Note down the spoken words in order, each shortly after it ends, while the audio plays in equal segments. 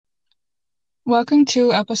Welcome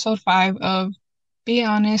to episode 5 of Be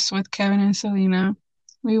Honest with Kevin and Selena.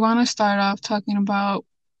 We want to start off talking about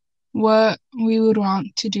what we would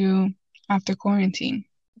want to do after quarantine.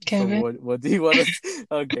 So Kevin, what do you want to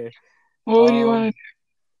okay. what would you want Um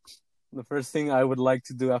the first thing I would like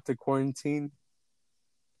to do after quarantine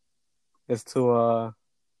is to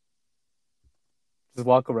just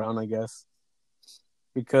walk around, I guess.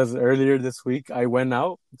 Because earlier this week I went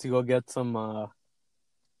out to go get some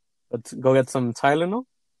Tylenol,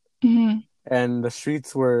 to do? and the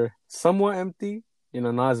streets were somewhat empty,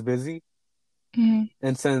 not as busy. Hmm.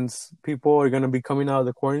 And since people are going to be coming out of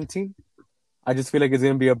the quarantine, I just feel like it's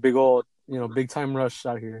going to be a big old, big time rush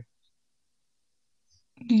out here.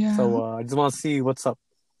 Yeah. So I just want to see what's up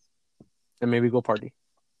and maybe go party.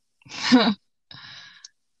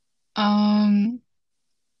 Um,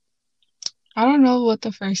 I don't know what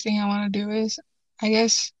the first thing I want to do is. I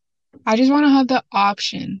guess I just want to have the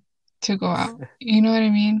option to go out. You know what I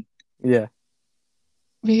mean? Yeah.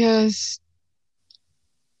 Because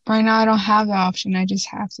right now I don't have the option. I just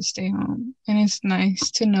have to stay home. And it's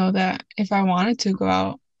nice to know that if I wanted to go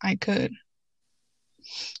out, I could.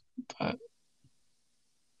 But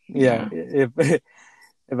Yeah, yeah. if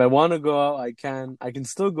if I want to go out, I can. I can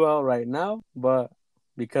still go out right now, but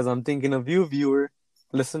because I'm thinking of you, viewer,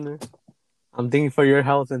 listener, I'm thinking for your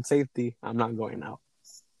health and safety, I'm not going out,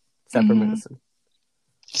 except for Hmm. medicine.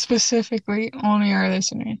 Specifically, only our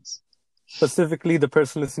listeners. Specifically, the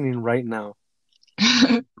person listening right now.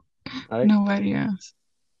 All right. Nobody else.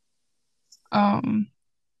 Um,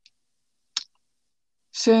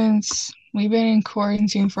 since we've been in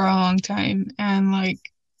quarantine for a long time, and like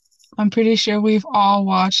I'm pretty sure we've all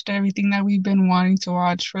watched everything that we've been wanting to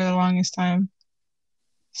watch for the longest time.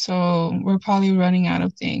 So we're probably running out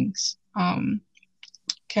of things.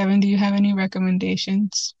 Kevin, do you have any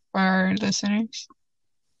recommendations for our listeners?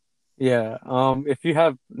 Yeah. If you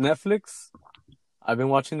have Netflix, I've been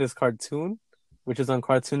watching this cartoon, which is on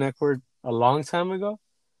Cartoon Network a long time ago,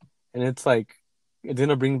 and it's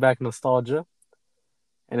gonna bring back nostalgia,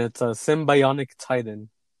 and it's a Symbionic Titan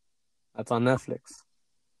that's on Netflix.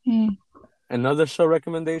 Hmm. Another show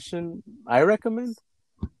recommendation I recommend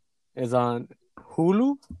is on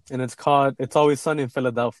Hulu, and it's called It's Always Sunny in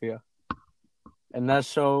Philadelphia. And that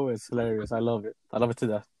show is hilarious. I love it. I love it to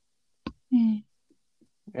death. Hmm.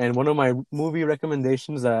 And one of my movie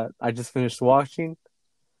recommendations that I just finished watching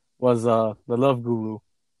was The Love Guru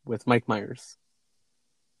with Mike Myers.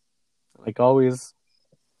 Like always,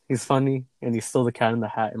 he's funny and he's still the cat in the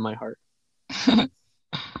hat in my heart. What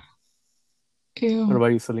Ew. about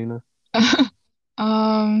you, Selena?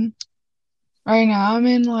 Um, right now I'm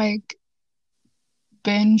in like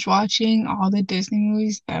binge watching all the Disney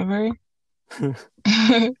movies ever.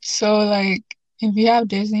 So like if you have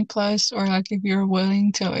Disney Plus or like if you're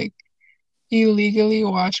willing to like illegally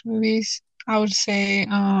watch movies, I would say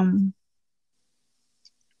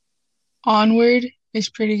Onward is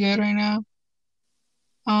pretty good right now.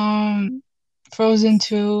 Um Frozen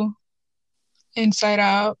 2, Inside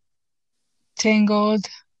Out, Tangled,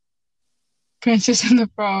 Princess and the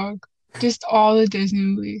Frog. Just all the Disney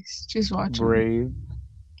movies. Just watch them. Brave.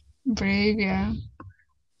 Brave, yeah.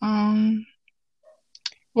 Um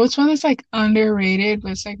what's one that's like underrated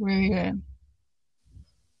but it's like really good?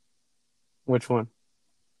 Which one?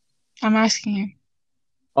 I'm asking you.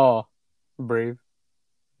 Oh, Brave.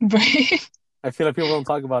 Brave? I feel like people don't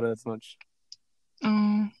talk about it as much.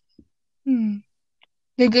 Um, hmm.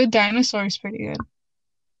 The Good Dinosaur is pretty good.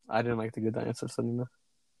 I didn't like The Good Dinosaur, Selena.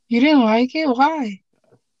 You didn't like it? Why?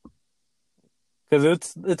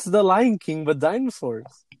 Because it's The Lion King, but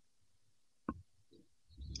dinosaurs.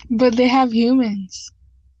 But they have humans.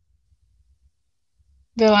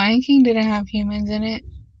 The Lion King didn't have humans in it.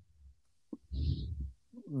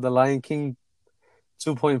 The Lion King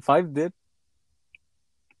 2.5 did.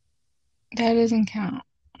 That doesn't count.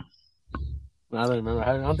 I don't remember.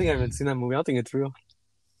 I don't think I've even seen that movie. I don't think it's real.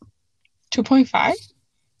 2.5?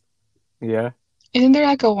 Yeah. Isn't there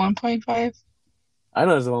like a 1.5? I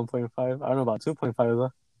know it's a 1.5. I don't know about 2.5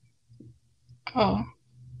 though. Oh.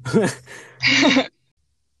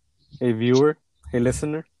 Hey viewer, hey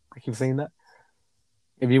listener, I keep saying that.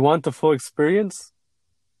 If you want the full experience,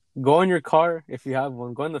 go in your car if you have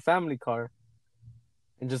one. Go in the family car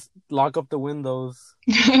and just lock up the windows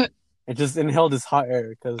and just inhale this hot air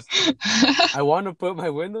because I want to put my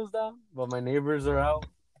windows down, but my neighbors are out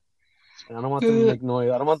and I don't want them to make noise.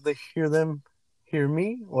 I don't want to hear them hear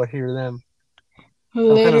me or hear them. I'm kind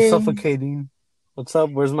of Literally. suffocating. What's up?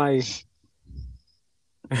 Where's my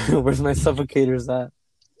suffocators at?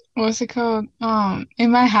 What's it called?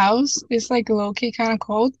 In my house, it's like low key kind of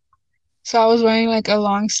cold. So I was wearing like a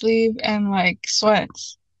long sleeve and like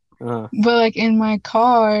sweats. Uh, But like in my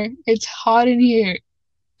car, it's hot in here.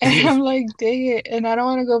 And I'm like, dang it. And I don't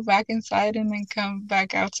want to go back inside and then come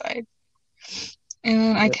back outside. And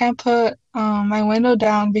then I can't put my window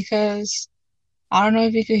down because I don't know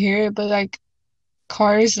if you could hear it, but like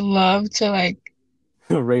cars love to like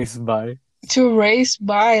race by. to race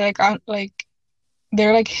by like on like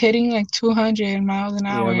they're like hitting like 200 miles an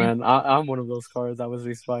Yeah, hour. man. I'm one of those cars that was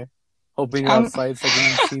race by. Hoping you're I'm outside so I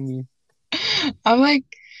can see me. I'm like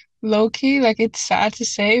low key, like it's sad to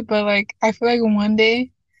say, but like I feel like one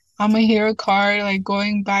day I'm gonna hear a car like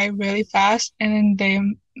going by really fast and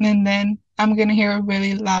then I'm gonna hear a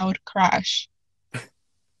really loud crash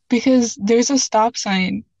because there's a stop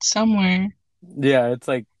sign somewhere. Yeah, it's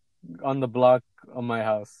like on the block of my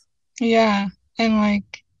house. Yeah, and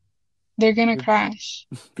like they're gonna crash.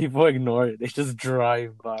 People ignore it. They just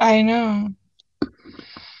drive by. I know.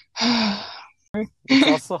 It's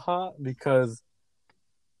also hot because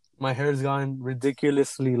my hair's gotten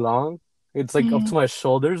ridiculously long. It's like up Mhm. to my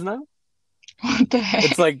shoulders now. What the It's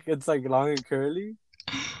heck? like it's like long and curly,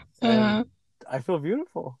 and Uh, I feel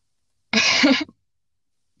beautiful.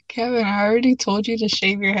 Kevin, I already told you to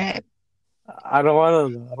shave your head. I don't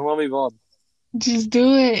want to be bald. Just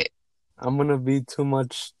do it. I'm gonna be too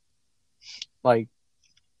much like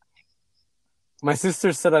my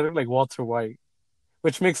sister said I look like Walter White,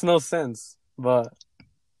 which makes no sense. But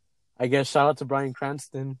I guess shout out to Bryan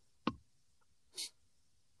Cranston.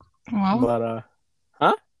 Well, But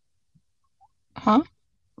huh? huh?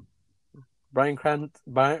 Bryan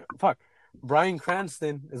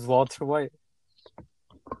Cranston is Walter White.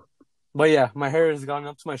 But yeah, my hair has gone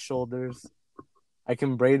up to my shoulders. I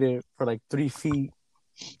can braid it for like 3 feet.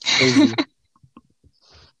 Crazy.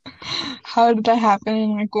 How did that happen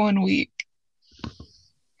in like 1 week?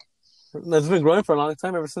 It's been growing for a long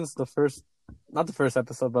time, ever since the first, not the first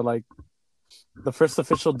episode, but like the first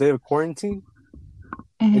official day of quarantine.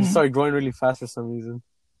 It just Hmm. started growing really fast for some reason.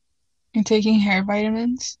 You're taking hair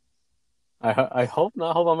vitamins? I hope not.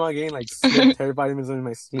 I hope I'm not getting like slipped hair vitamins in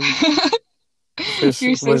my sleep. Fish,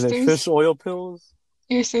 Your what is it? sister's Fish oil pills.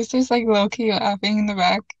 your sister's like low key laughing in the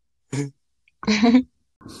back.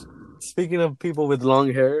 Speaking of people with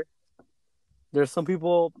long hair, there's some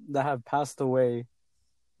people that have passed away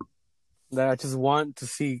that I just want to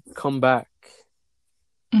see come back.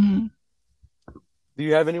 Hmm. Do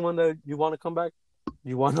you have anyone that you want to come back?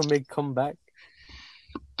 You want to make come back?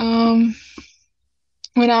 Um,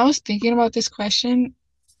 when I was thinking about this question,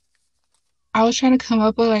 I was trying to come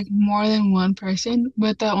up with like more than one person,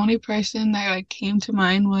 but the only person that like came to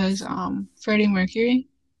mind was Freddie Mercury.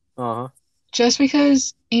 Uh huh. Just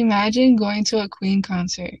because imagine going to a Queen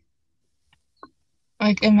concert.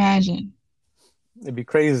 Like imagine. It'd be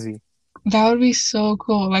crazy. That would be so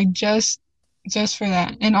cool. Like just for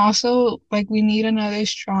that. And also like we need another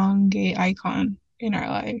strong gay icon in our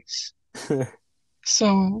lives.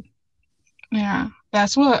 So, yeah,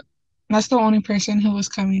 that's the only person who was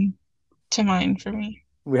coming to mind for me.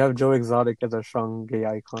 We have Joe Exotic as a strong gay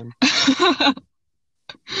icon.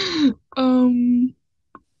 Um,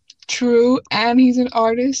 true, and he's an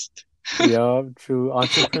artist. Yeah, true.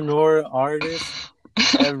 Entrepreneur, artist,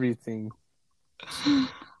 everything.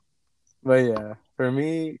 But yeah, for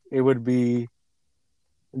me, it would be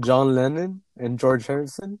John Lennon and George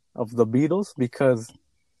Harrison of the Beatles because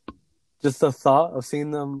just the thought of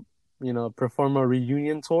seeing them, perform a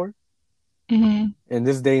reunion tour Hmm. in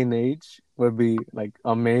this day and age would be like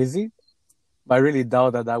amazing. But I really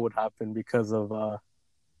doubt that that would happen because of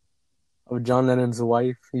John Lennon's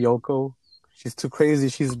wife, Yoko. She's too crazy.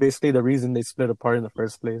 She's basically the reason they split apart in the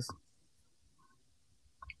first place.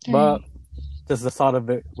 But Dang. just the thought of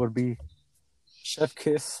it would be chef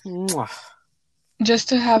kiss. Mwah. Just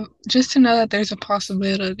to know that there's a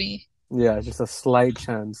possibility. Yeah, just a slight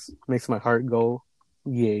chance makes my heart go,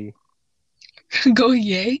 yay. Go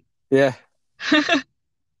yay. Yeah,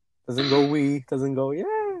 doesn't go wee, doesn't go yeah.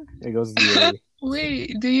 It goes yay.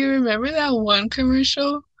 Wait, do you remember that one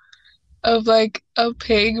commercial of like a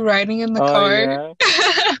pig riding in the Oh car? yeah.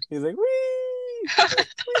 He's like wee, wee,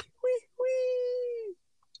 wee, wee.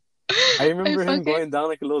 I I remember him fucking going down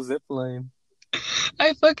like a little zip line.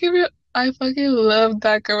 I fucking love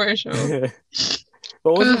that commercial.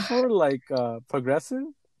 What was it Ugh, for? Like progressive?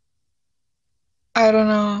 I don't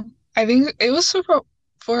know. I think it was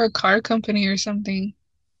for a car company or something.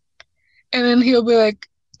 And then he'll be like,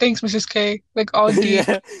 "Thanks, Mrs. K," like all deep,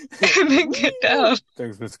 Yeah. and then get Wee. down.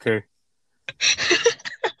 Thanks, Miss K.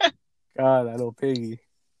 God, that little piggy.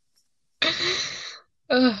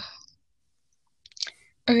 Ugh.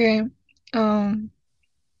 Okay. Um.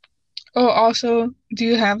 Oh, also, do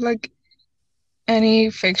you have like Any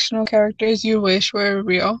fictional characters you wish were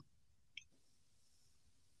real?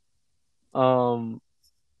 Um,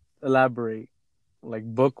 elaborate. Like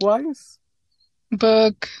book wise?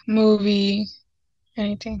 Book, movie,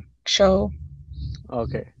 anything, show.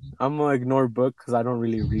 Okay. I'm gonna ignore book because I don't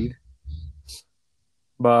really read.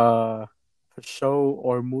 But for show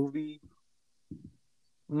or movie,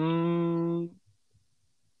 mm,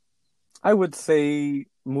 I would say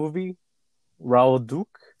movie Raul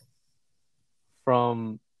Duke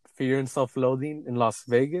from Fear and Self-Loathing in Las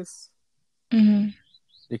Vegas Hmm.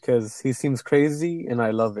 because he seems crazy and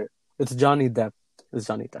I love it. It's Johnny Depp. It's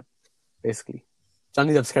Johnny Depp, basically.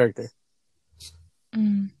 Johnny Depp's character.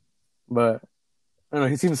 Mm. But I don't know,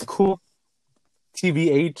 he seems cool.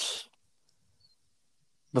 TBH.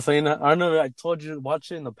 But saying that, I don't know, I told you to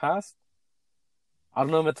watch it in the past. I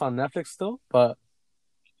don't know if it's on Netflix still, but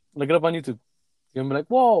look it up on YouTube. You're gonna be like,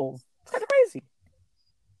 whoa, it's kind of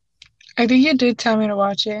I think you did tell me to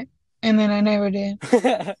watch it, and then I never did.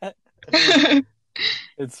 crazy.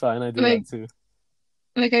 It's fine, I do Like, that too.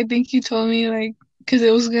 like I think you told me like, because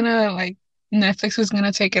it was gonna like Netflix was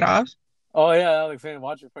gonna take it off. Oh yeah, I was like saying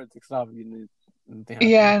watch it first, it's not you need anything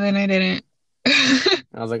Yeah, happen. and then I didn't.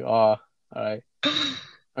 I was like, oh, alright.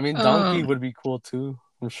 I mean Donkey Um, would be cool too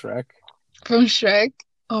from Shrek. from Shrek.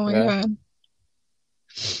 Oh my Yeah. God.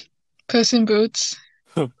 Puss in Boots.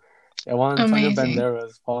 I want Antonio Amazing.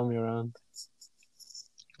 Banderas following me around.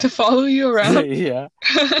 To follow you around. Yeah.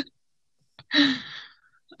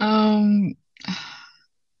 Um,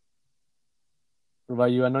 What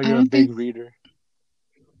about you? I know I you're a don't big think, reader.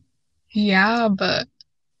 yeah, but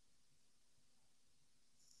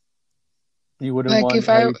You wouldn't like want if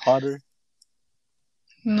I, Harry Potter?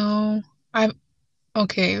 no, I've,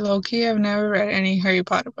 okay, low-key, I've never read any Harry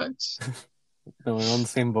Potter books. No, we're on the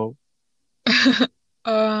same boat.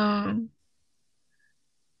 Um,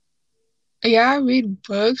 yeah, I read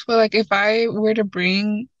books, but like if I were to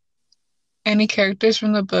bring any characters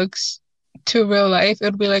from the books to real life, it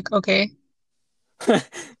would be like, okay,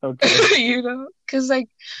 Okay. you know, because like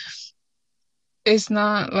it's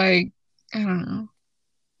not like, I don't know,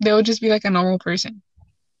 they would just be like a normal person.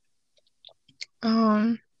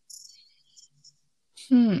 Um,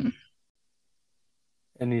 hmm.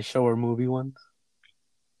 Any show or movie ones?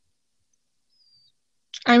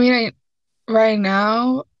 I mean, right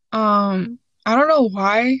now, I don't know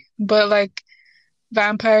why, but like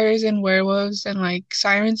vampires and werewolves and like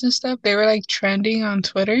sirens and stuff, they were like trending on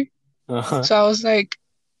Twitter. Uh-huh. So I was like,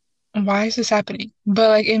 why is this happening? But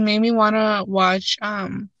like it made me wanna watch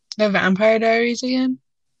the Vampire Diaries again.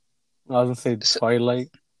 I was gonna say So, Twilight.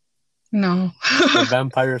 no. The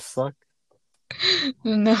vampires suck.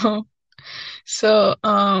 No. So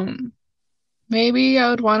maybe I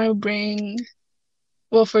would want to bring,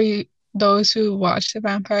 well, for you, those who watch the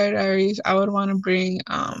Vampire Diaries, I would want to bring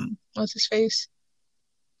what's his face?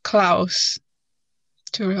 Klaus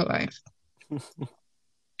to real life.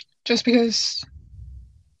 Just because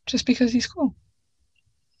he's cool.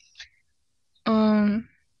 Um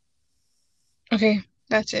okay,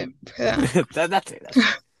 that's it for that. That's it. That's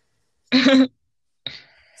it.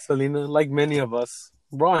 Selena, like many of us,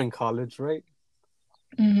 we're all in college, right?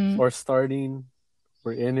 Hmm. Or starting.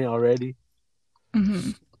 We're in it already.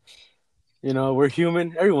 Hmm. You know, we're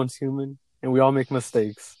human. Everyone's human, and we all make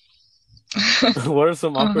mistakes. What are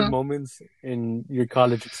some awkward Uh-huh. moments in your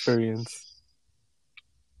college experience?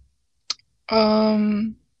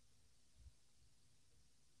 Um,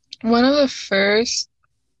 one of the first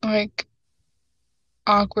like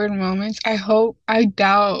awkward moments. I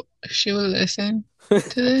doubt she would listen to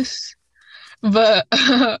this, but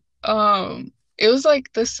it was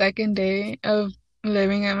like the second day of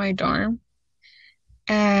living at my dorm,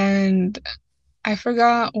 and I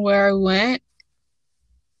forgot where I went,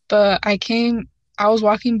 but I was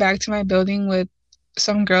walking back to my building with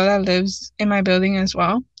some girl that lives in my building as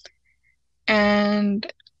well.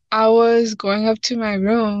 And I was going up to my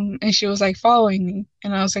room and she was like following me.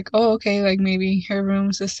 And I was like, oh, okay, like maybe her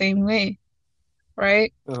room's the same way,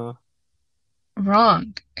 right? Uh-huh.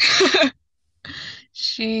 Wrong.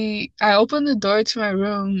 I opened the door to my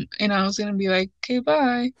room and I was gonna be like, okay,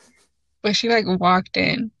 bye. But she like walked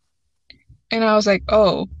in and I was like,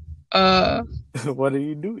 oh, uh, What are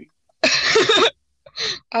you doing?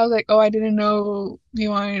 I was like, oh, I didn't know you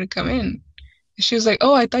wanted to come in. She was like,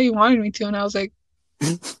 oh, I thought you wanted me to. And I was like,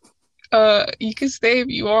 you can stay if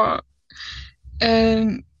you want.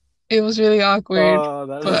 And it was really awkward. Oh,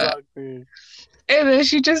 that is But, awkward. and then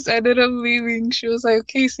she just ended up leaving. She was like,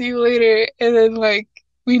 okay, see you later. And then, like,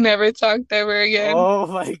 we never talked ever again. Oh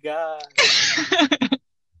my God.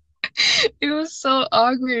 It was so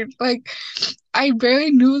awkward. Like, I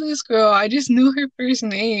barely knew this girl. I just knew her first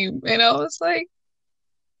name. And I was like,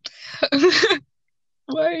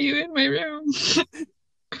 why are you in my room?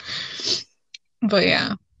 But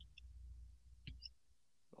yeah.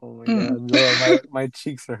 Oh my Mm. god, bro, my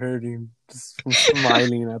cheeks are hurting just from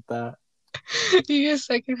smiling at that. You get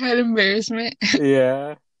secondhand embarrassment.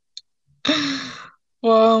 Yeah.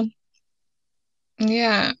 Well,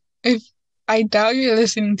 yeah. If I doubt you're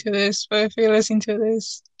listening to this, but if you're listening to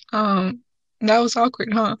this, that was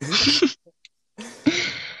awkward, huh?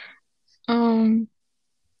 Um,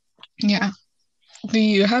 yeah. Do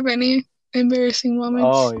you have any embarrassing Oh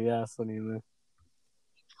moments? yeah, Sonila.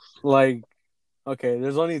 Like, okay,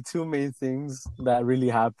 there's only two main things that really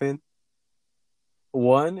happen.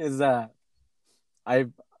 One is that I,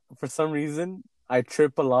 for some reason, I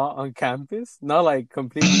trip a lot on campus. Not like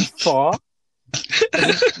completely fall,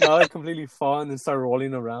 not like completely fall and then start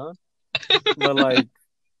rolling around, but like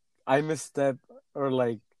I misstep or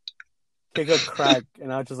like take a crack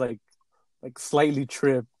and I just like slightly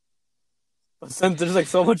trip. But since there's like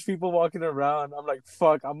so much people walking around, I'm like,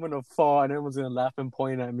 fuck, I'm gonna fall and everyone's gonna laugh and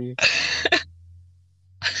point at me.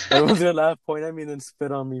 Everyone's gonna laugh, point at me, and then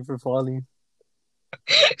spit on me for falling.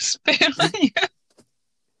 Spit on you.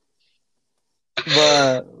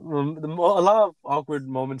 But a lot of awkward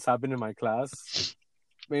moments happen in my class,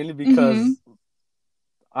 mainly Mm-hmm. because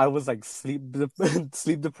I was like sleep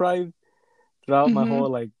deprived throughout my Mm-hmm. whole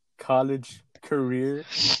like college career,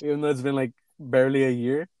 even though it's been like barely a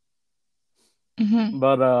year. Mm-hmm.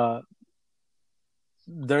 But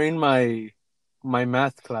during my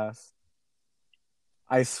math class,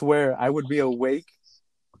 I swear I would be awake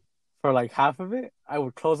for like half of it. I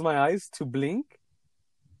would close my eyes to blink,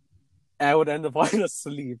 and I would end up falling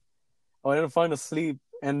asleep. I would end up falling asleep,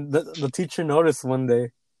 and the teacher noticed one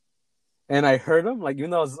day, and I heard him like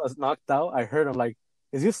even though I was knocked out, I heard him like,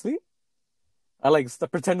 "Is he asleep?" I like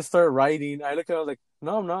pretend to start writing. I look at him, I was like,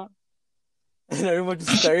 "No, I'm not," and everyone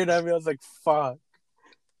just staring at me. I was like, "Fuck."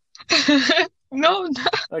 No, no.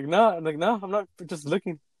 Like no, I'm like no, I'm not just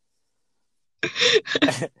looking.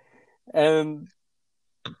 and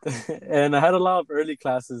and I had a lot of early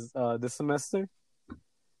classes this semester.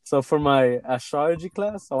 So for my astrology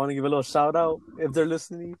class, I want to give a little shout out if they're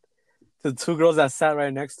listening to the two girls that sat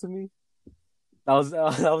right next to me. That was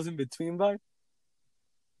that was in between by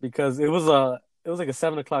because it was like a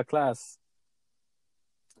 7 o'clock class,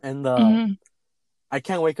 and Mm-hmm. I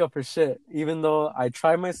can't wake up for shit. Even though I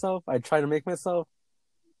try to make myself,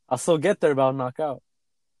 I'll still get there, but I'll knock out.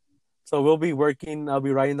 So we'll be working. I'll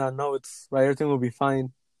be writing down notes. Right, everything will be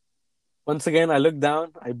fine. Once again, I look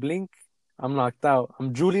down, I blink, I'm knocked out.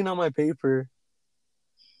 I'm drooling on my paper,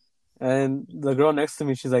 and the girl next to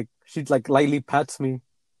me, she like lightly pats me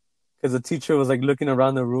because the teacher was like looking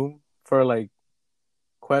around the room for like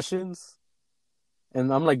questions,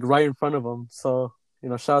 and I'm like right in front of him. So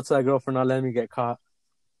shout out to that girl for not letting me get caught.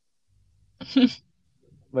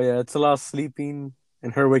 But yeah, it's a lot of sleeping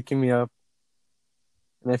and her waking me up,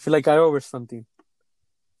 and I feel like I owe her something.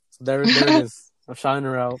 So there it is. I'm shouting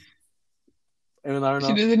her out. Even I don't She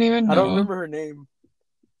know, doesn't even I don't know. remember her name,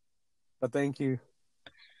 but thank you.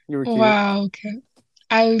 You were cute. Wow,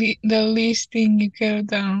 okay. The least thing you could have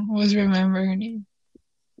done was remember her name.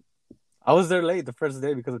 I was there late the first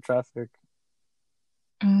day because of traffic.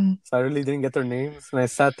 Um, So I really didn't get their names. And I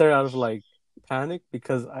sat there out of like panic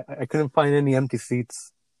because I couldn't find any empty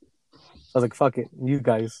seats. So I was like, fuck it, you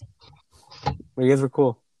guys. But you guys were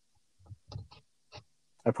cool.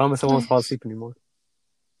 I promise I won't fall nice. asleep anymore.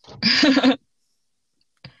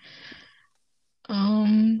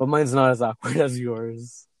 Um, But mine's not as awkward as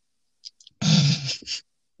yours.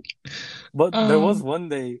 But there was um, one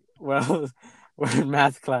day where where in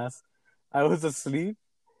math class, I was asleep.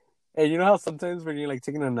 And you know how sometimes when you're like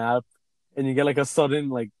taking a nap and you get like a sudden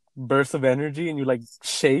like burst of energy and you like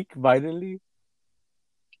shake violently?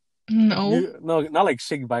 no. You no, not like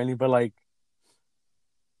shake violently, but like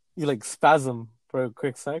you like spasm for a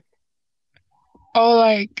quick sec. Oh,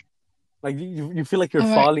 like, Like you feel like you're I'm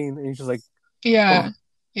like, falling and you're just like, oh, yeah,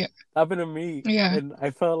 yeah, happened to me. yeah. And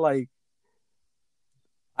I felt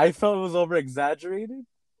it was over exaggerated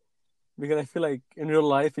because I feel like in real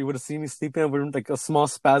life you would have seen me sleeping with like a small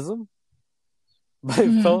spasm. But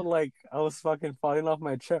it Hmm. felt like I was fucking falling off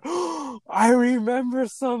my chair. I remember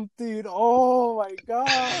something. Oh my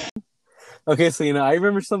god. Okay, so I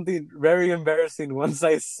remember something very embarrassing once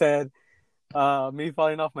I said me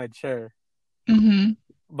falling off my chair. Hmm.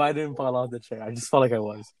 But I didn't fall off the chair. I just felt like I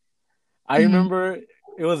was. I Hmm. remember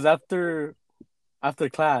it was after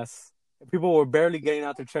class. People were barely getting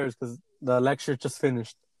out their chairs because the lecture just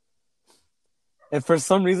finished. And for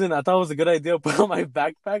some reason, I thought it was a good idea to put on my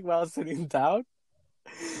backpack while I was sitting down.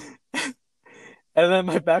 And then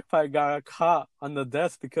my backpack got caught on the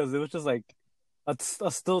desk because it was just like a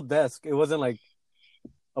still desk. It wasn't like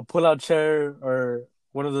a pull-out chair or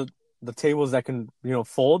one of the tables that can,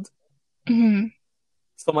 fold. Hmm.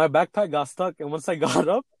 So my backpack got stuck, and once I got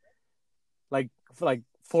up, like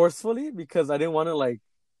forcefully, because I didn't want to like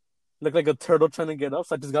look like a turtle trying to get up,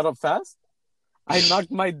 so I just got up fast. I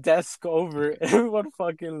knocked my desk over. Everyone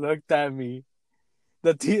fucking looked at me.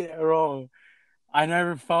 Bro, I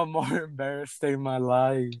never felt more embarrassed in my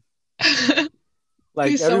life.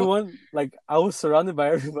 Like So like I was surrounded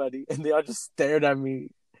by everybody, and they all just stared at me.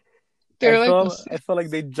 I they're like, felt I felt like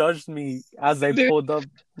they judged me as I they're, pulled up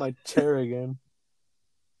my chair again.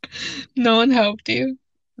 no one helped you.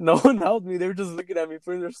 No one helped me. They were just looking at me,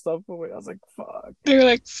 putting their stuff away. I was like, "Fuck." They're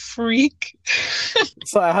like, freak.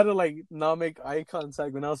 So I had to like not make eye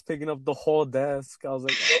contact when I was picking up the whole desk. I was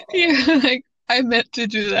like, "Oh." Yeah, like I meant to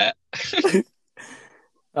do that.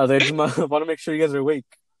 They just want to make sure you guys are awake.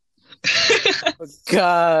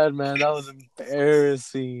 God, man, that was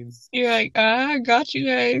embarrassing. You're like, I got you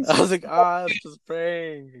guys. I was like, it's just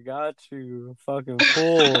praying. I got you. Fucking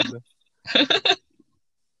fooled.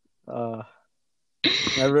 Uh,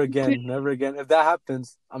 Never again. Never again. If that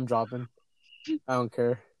happens, I'm dropping. I don't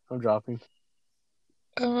care. I'm dropping.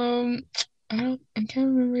 Um, I can't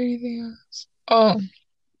remember anything else. Oh,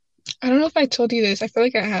 I don't know if I told you this. I feel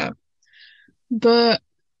like I have. But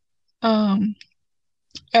um,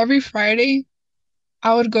 every Friday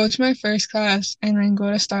I would go to my first class and then go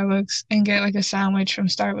to Starbucks and get like a sandwich from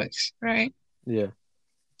Starbucks, right? Yeah.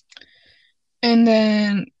 And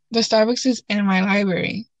then the Starbucks is in my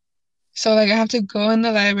library. So like I have to go in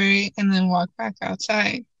the library and then walk back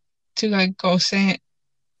outside to like go sit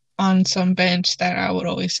on some bench that I would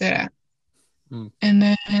always sit at. Hmm. And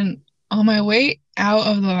then on my way out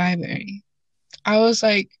of the library, I was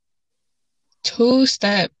like 2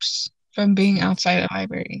 steps from being outside the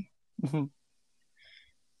library.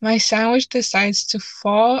 My sandwich decides to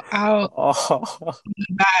fall out Oh. the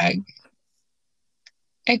bag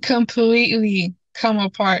and completely come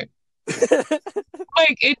apart.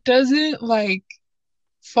 Like it doesn't like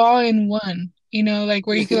fall in one, like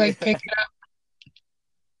where you could like pick it up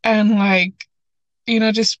and like,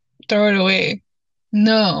 just throw it away.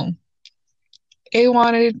 No, it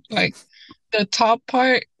wanted like the top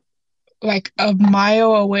part like a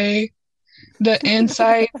mile away, the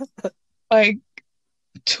inside like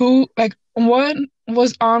like one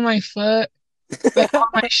was on my foot, like on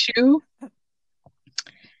my shoe,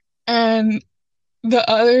 and the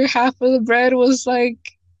other half of the bread was like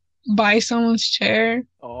by someone's chair.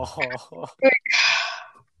 Oh. Like,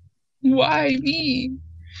 why me?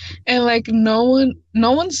 And like no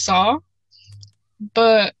one saw,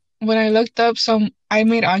 but when I looked up, I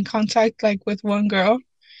made eye contact like with one girl,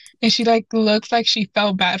 and she like looked like she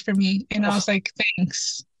felt bad for me, and I was Oh. like,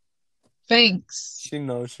 thanks. She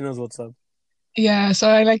knows. She knows what's up. Yeah, so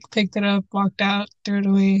I like picked it up, walked out, threw it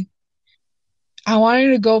away. I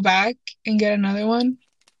wanted to go back and get another one,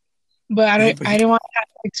 but I didn't want to have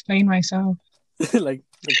to explain myself.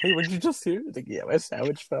 Hey, what did you just hear? Like, yeah, my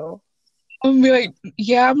sandwich fell. I'm gonna be like,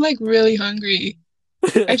 yeah, I'm like really hungry.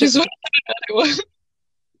 I just want another one,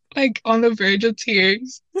 like on the verge of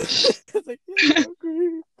tears. Like, yeah, I'm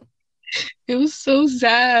hungry. It was so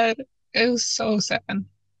sad. It was so sad.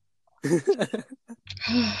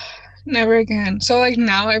 Never again. So like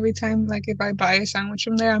now every time like if I buy a sandwich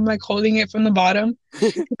from there, I'm like holding it from the bottom.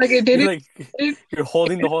 Like it You're didn't like you're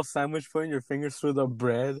holding the whole sandwich, putting your fingers through the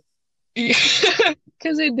bread. yeah,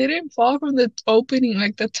 because it didn't fall from the opening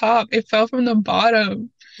like the top. It fell from the bottom.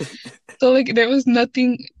 So like there was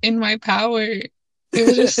nothing in my power. It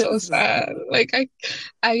was just so sad. Like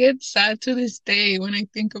I get sad to this day when I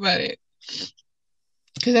think about it.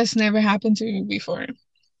 Because that's never happened to me before.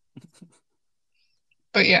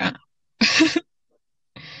 But yeah.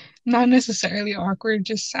 Not necessarily awkward,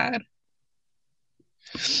 just sad.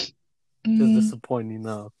 Just Mm, disappointing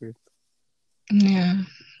now. yeah.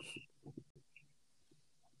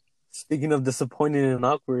 Speaking of disappointing and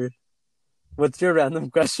awkward, what's your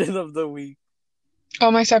random question of the week?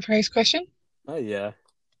 Oh, my surprise question? Oh yeah.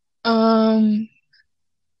 Um,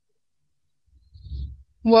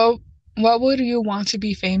 what what would you want to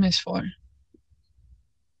be famous for?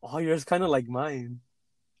 Oh, yours kind of like mine.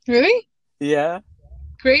 Really? Yeah.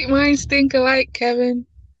 Great minds think alike, Kevin.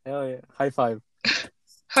 Hell yeah. High five.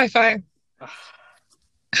 High five.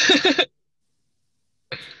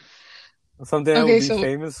 Something I would Okay, be so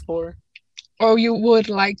famous for? or you would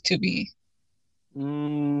like to be.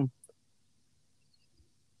 Mm,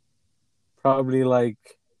 Probably like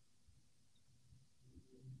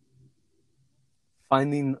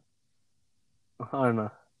finding. I don't know.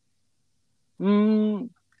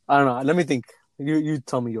 I don't know. Let me think. You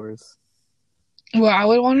tell me yours. What I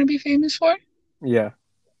would want to be famous for? Yeah.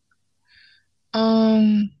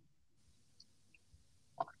 Um,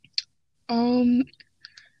 um,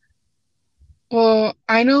 well,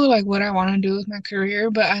 I know like what I want to do with my career,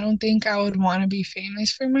 but I don't think I would want to be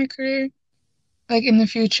famous for my career. Like in the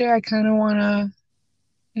future, I kind of want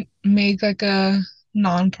to make like a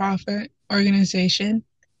nonprofit organization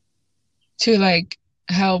to like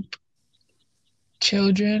help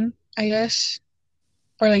children, I guess,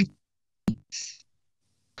 or like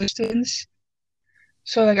students.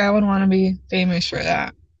 So like I would want to be famous for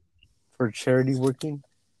that. For charity working.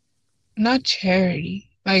 Not charity,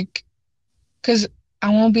 like, cause I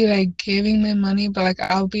won't be like giving them money, but like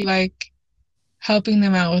I'll be like helping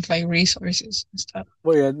them out with like resources and stuff.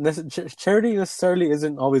 Well, yeah. Charity necessarily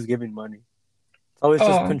isn't always giving money. It's always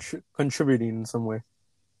just Oh, contributing in some way.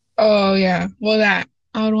 oh yeah. Well, that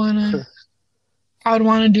I would wanna, I would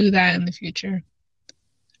want to do that in the future.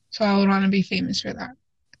 So I would want to be famous for that.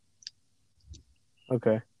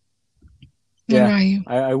 Okay. What Yeah. about you?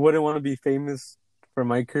 I wouldn't want to be famous for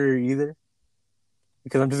my career either.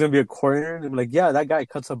 Because I'm just gonna be a coroner and be like, yeah, that guy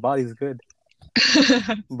cuts up bodies good.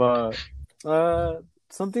 But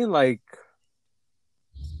something like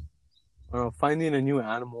I don't know, finding a new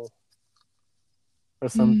animal or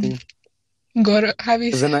Mm, something. Go to, have you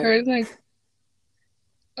Because then heard like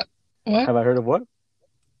what? have I heard of what?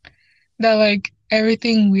 That like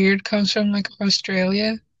everything weird comes from like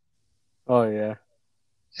Australia. Oh yeah.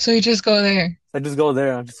 So you just go there. I just go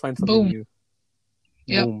there and I just find something Boom. new.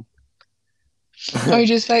 Yep. Boom. Or you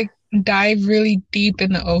just like dive really deep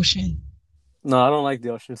in the ocean. No, I don't like the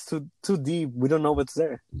ocean. It's too deep. We don't know what's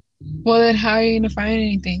there. Well, then how are you gonna find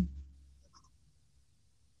anything?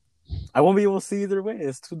 I won't be able to see either way.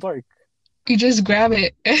 It's too dark. You just grab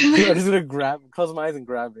it. I'm just gonna close my eyes and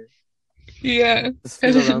grab it. Yeah. Just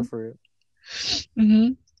feel around for it. hmm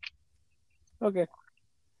Okay.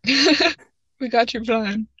 We got your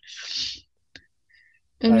plan.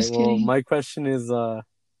 All I'm right. just Well, kidding. my question is,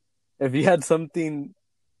 if you had something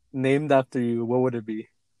named after you, what would it be?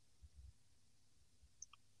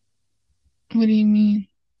 What do you mean?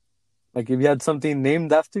 Like, if you had something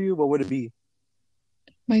named after you, what would it be?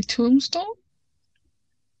 My tombstone?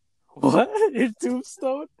 What? Your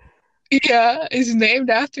tombstone? Yeah, it's named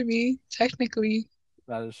after me, technically.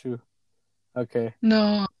 That is true. Okay.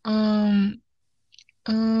 No, I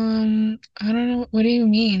don't know. What do you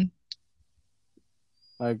mean?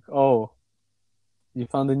 Like, oh, you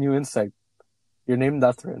found a new insect. You're named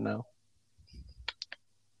after it now.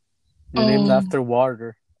 You're named Oh, after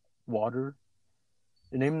water. Water?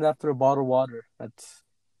 You're named after a bottle of water. That's.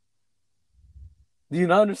 Do you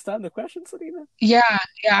not understand the question, Selena? yeah,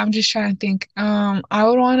 yeah, I'm just trying to think. I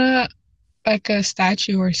would wanna like a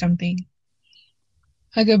statue or something.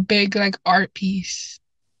 Like a big like art piece.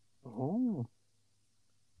 Oh.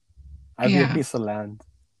 I'd be a Yeah. piece of land.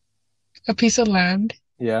 A piece of land.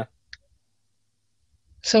 Yeah.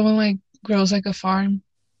 Someone like grows like a farm.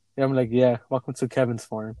 Yeah, I'm like, yeah, welcome to Kevin's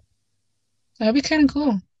farm. That'd be kind of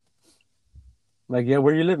cool. Like, yeah,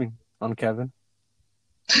 where are you living? On Kevin.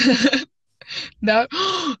 That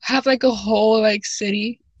have like a whole like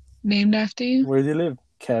city named after you. Where do you live?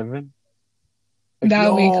 Kevin. Like, That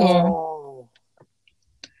would be cool.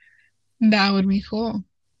 yo. That would be cool.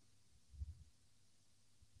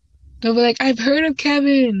 They'll be like, I've heard of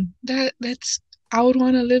Kevin. That's I would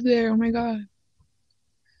want to live there. Oh my God.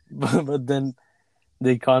 But then the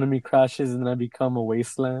economy crashes and then I become a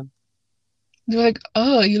wasteland. They're like,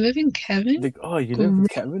 oh, you live in Kevin? Like, oh, you live with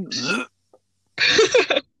Great. Kevin?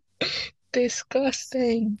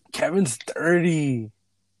 Disgusting. Kevin's dirty.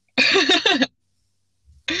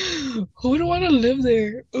 Who would want to live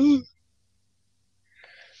there? Ooh.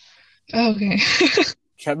 Okay.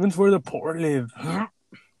 Kevin's where the poor live.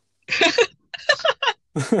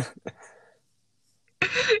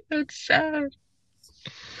 That's sad.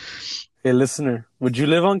 Hey, listener, would you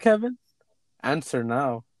live on Kevin? Answer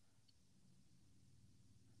now.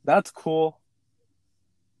 That's cool.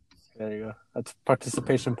 There you go. That's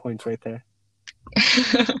participation points right there.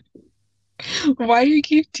 Why do you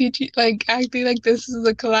keep teaching, like, acting like this is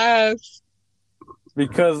a class?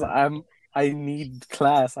 Because I need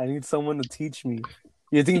class. I need someone to teach me.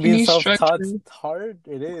 You think You being need self-taught's structure. hard?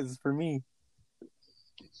 It is for me.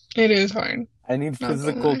 It is hard. I need Not gonna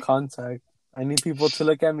physical lie. contact. I need people to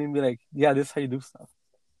look at me and be like, yeah, this is how you do stuff.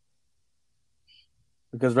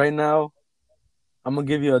 Because right now, I'm gonna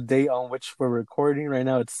give you a date on which we're recording. Right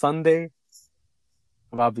now it's Sunday.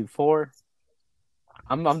 About before.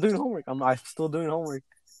 I'm doing homework. I'm still doing homework.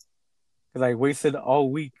 Because I wasted all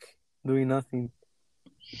week doing nothing.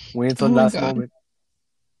 Waiting until Oh the my last God. moment.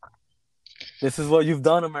 This is what you've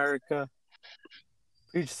done, America.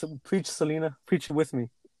 Preach, Selena. Preach it with me.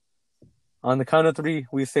 On the count of three,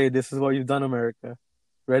 we say, "This is what you've done, America."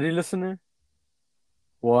 Ready, listener?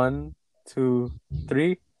 One, two,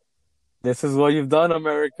 three. This is what you've done,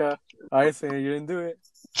 America. I say you didn't do it.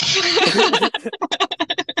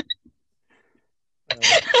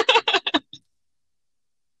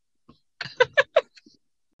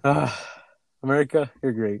 America,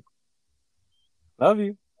 you're great. Love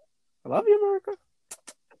you. I love you, America.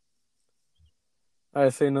 I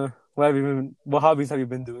say no. What hobbies have you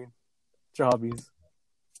been doing? What's your hobbies?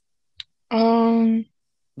 Um,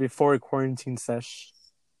 Before quarantine sesh.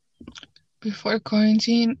 Before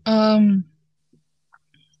quarantine, I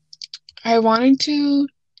wanted to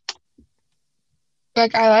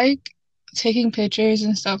I like taking pictures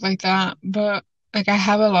and stuff like that, but like I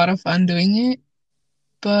have a lot of fun doing it.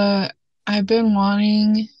 But I've been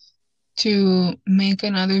wanting to make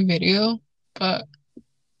another video, but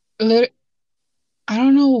lit I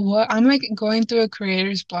don't know what. I'm like going through a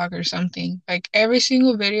creator's block or something. Like every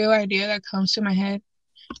single video idea that comes to my head,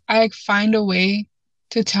 I like find a way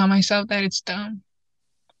to tell myself that it's dumb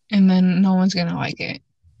and then no one's gonna like it.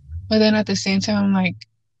 But then at the same time, I'm like,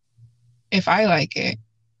 if I like it,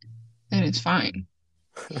 then it's fine,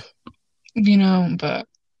 but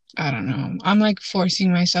I don't know. I'm like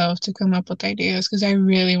forcing myself to come up with ideas because I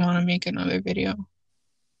really want to make another video.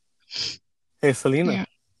 Hey, Selena, Yeah.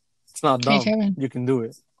 it's not Hey, dumb. Kevin. You can do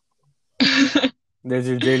it. There's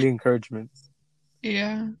your daily encouragement.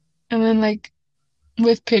 Yeah. And then like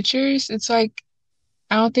with pictures, it's like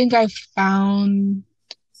I don't think I've found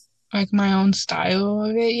like my own style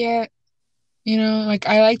of it yet. Like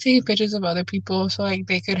I like taking pictures of other people so like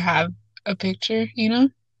they could have a picture.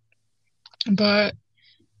 But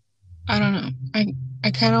I don't know.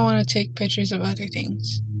 I kind of want to take pictures of other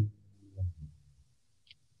things.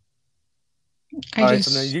 I All right,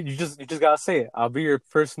 so now just you just gotta say it. I'll be your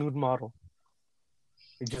first nude model.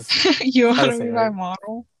 You you just want gotta to say be it, my right?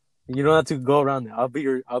 model? You don't have to go around it. I'll be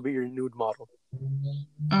your nude model.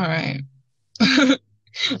 All right.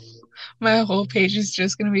 My whole page is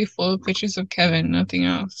just gonna be full of pictures of Kevin, nothing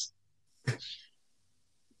else.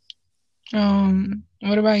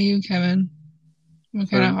 What about you, Kevin? What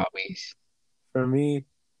kind of For hobbies? for me,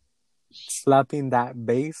 slapping that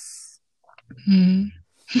bass, Hmm.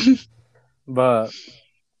 but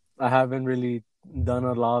I haven't really done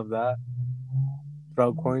a lot of that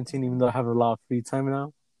throughout quarantine, even though I have a lot of free time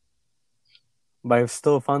now. But I've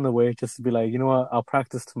still found a way just to be like, you know what? I'll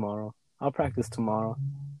practice tomorrow. I'll practice tomorrow.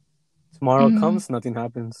 Tomorrow Hmm. comes, nothing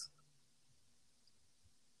happens.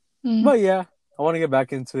 Hmm. But yeah, I want to get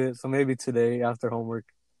back into it. So maybe today after homework,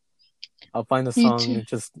 I'll find a Me song too. and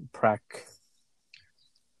just prac.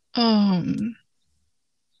 Um,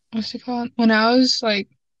 what's it called? When I was like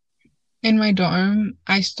in my dorm,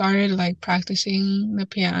 I started like practicing the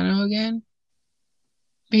piano again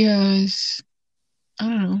because I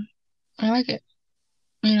don't know, I like it,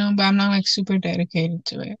 but I'm not like super dedicated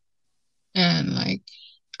to it. And like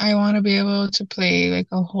I want to be able to play like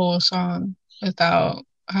a whole song without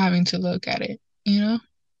having to look at it.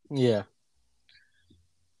 Yeah.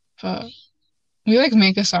 But we like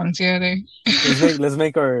make a song together. Let's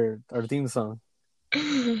make our theme song.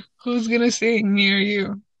 Who's gonna sing, me or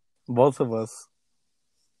you? Both of us.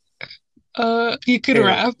 You could Okay,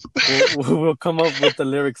 rap. we'll come up with the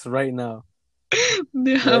lyrics right now.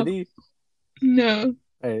 No, Ready? no.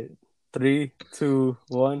 Hey, three, two,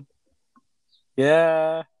 one.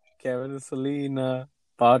 Yeah, Kevin and Selena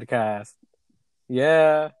podcast.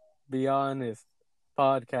 Yeah, be honest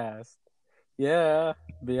podcast. Yeah,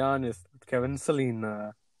 be honest with Kevin and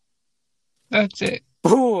Selena. That's it.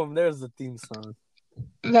 Boom! There's the theme song.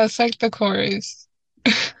 That's like the chorus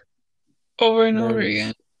over and There over it again.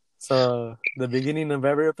 is. So the beginning of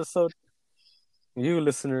every episode, you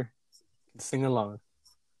listener can sing along.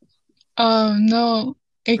 No.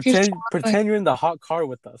 It could sound like Pretend you're in the hot car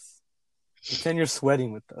with us. Pretend you're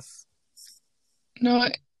sweating with us. no.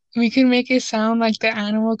 We can make it sound like the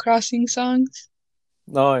Animal Crossing songs.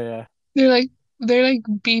 Oh yeah. They're like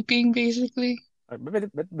beeping basically.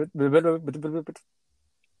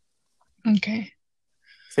 Okay.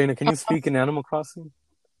 Selena, can you speak in Animal Crossing?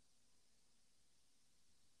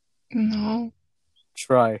 No.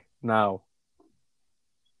 Try now.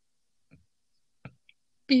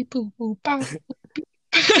 Beep boop boop bow.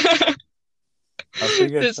 That's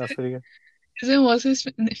pretty good. This That's pretty good. isn't what's his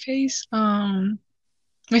face? Mr.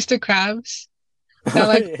 Krabs. That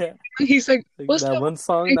like Yeah. he's like, Like what's that up? one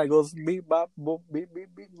song that goes beep bop boop beep beep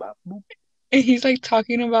beep bop boop. And he's like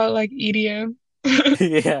talking about like EDM.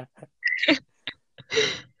 Yeah.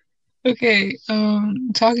 Okay,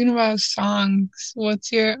 talking about songs.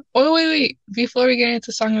 What's your Oh wait. Before we get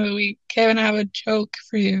into song of the week, Kevin, I have a joke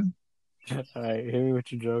for you. All right, hit me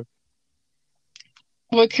with your joke.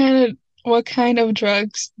 What kind of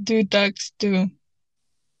drugs do ducks do?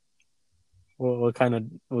 What kind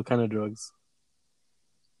of drugs?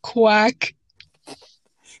 Quack.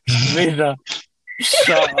 Mina,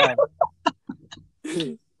 shut up.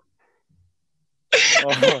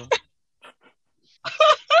 Oh.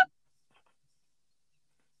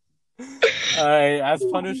 All right, as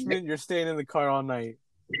punishment, you're staying in the car all night.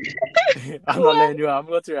 I'm not letting you out. I'm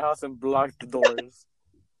going to your house and block the doors.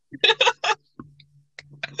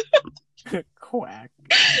 Quack.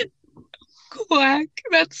 Quack.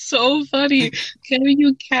 That's so funny. Kevin,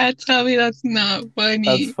 you can't tell me that's not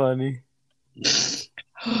That's funny. funny.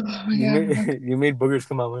 Oh my You made God. you made boogers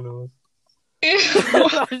come out my nose. Ew.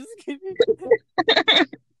 I'm just kidding.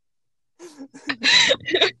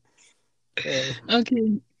 Uh,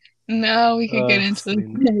 Okay, now we could get into the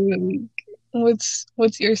Selena. song of the week.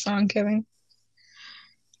 What's your song, Kevin?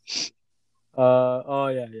 Oh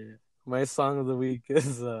yeah. My song of the week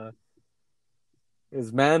is The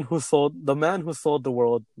Man Who Sold the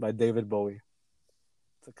World by David Bowie.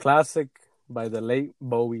 It's a classic by the late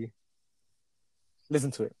Bowie.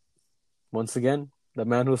 Listen to it. Once again, The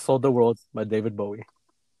Man Who Sold the World by David Bowie.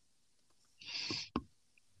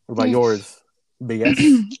 What about yours?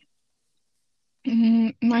 BS?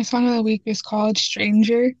 My song of the week is called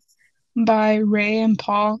Stranger by Ray and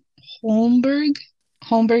Paul Holmberg.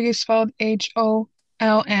 Holmberg is spelled Holmberg.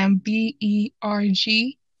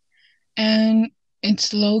 And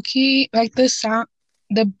it's low key, like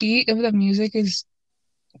the beat of the music is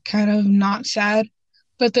kind of not sad,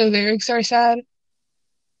 but the lyrics are sad.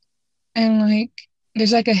 And like,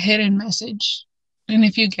 there's like a hidden message. And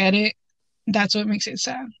if you get it, that's what makes it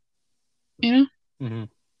sad, you know? Mm-hmm.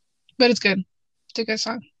 But it's good. It's a good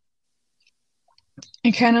song.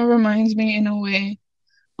 It kind of reminds me in a way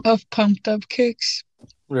of Pumped Up Kicks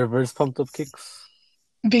Reverse pumped up kicks.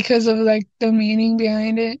 because of like the meaning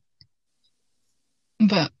behind it.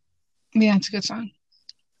 But yeah, it's a good song.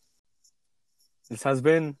 This has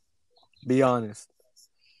been Be Honest.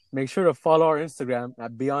 Make sure to follow our Instagram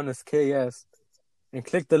at BeHonestKS and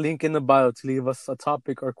click the link in the bio to leave us a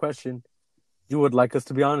topic or question you would like us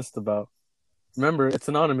to be honest about. Remember, it's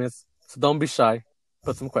anonymous, so don't be shy.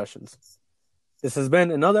 Put some questions. This has been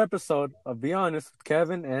another episode of Be Honest with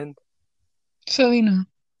Kevin, and Selena.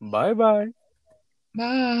 bye bye.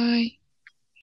 Bye.